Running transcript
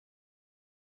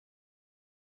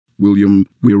William,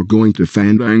 we're going to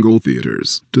Fandango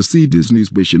Theaters to see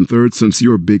Disney's Wish in third since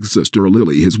your big sister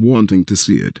Lily is wanting to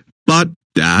see it. But,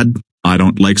 Dad, I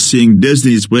don't like seeing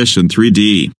Disney's Wish in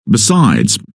 3D.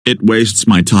 Besides, it wastes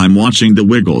my time watching The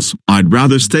Wiggles. I'd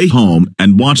rather stay home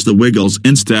and watch The Wiggles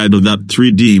instead of that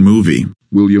 3D movie.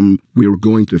 William, we're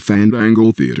going to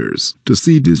Fandango Theaters to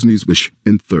see Disney's Wish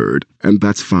in third, and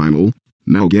that's final.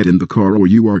 Now get in the car or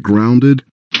you are grounded.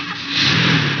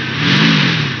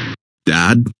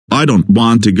 Dad, I don't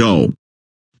want to go.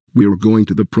 We're going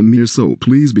to the premiere, so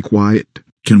please be quiet.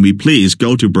 Can we please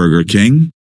go to Burger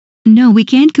King? No, we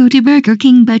can't go to Burger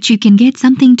King, but you can get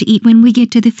something to eat when we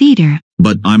get to the theater.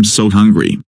 But I'm so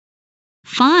hungry.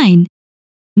 Fine.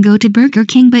 Go to Burger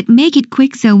King, but make it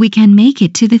quick so we can make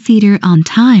it to the theater on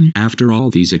time. After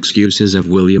all these excuses of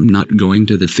William not going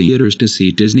to the theaters to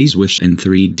see Disney's Wish in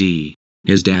 3D,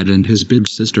 his dad and his big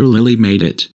sister Lily made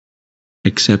it.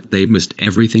 Except they missed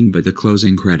everything but the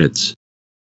closing credits.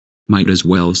 Might as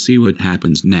well see what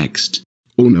happens next.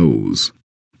 Oh noes.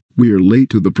 We're late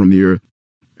to the premiere.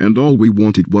 And all we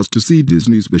wanted was to see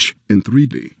Disney's Wish in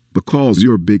 3D, because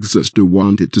your big sister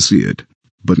wanted to see it.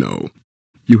 But no.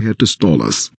 You had to stall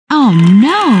us. Oh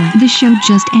no! The show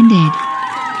just ended.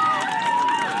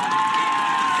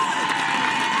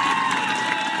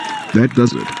 That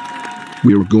does it.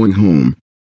 We're going home.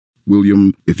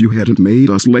 William, if you hadn't made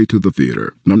us late to the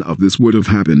theater, none of this would have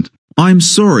happened. I'm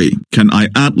sorry, can I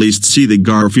at least see the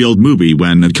Garfield movie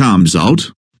when it comes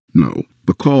out? No,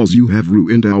 because you have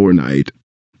ruined our night.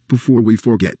 Before we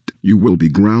forget, you will be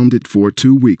grounded for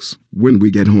 2 weeks when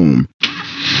we get home.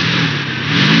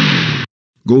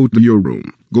 Go to your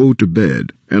room, go to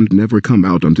bed, and never come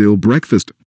out until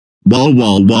breakfast.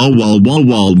 Wall.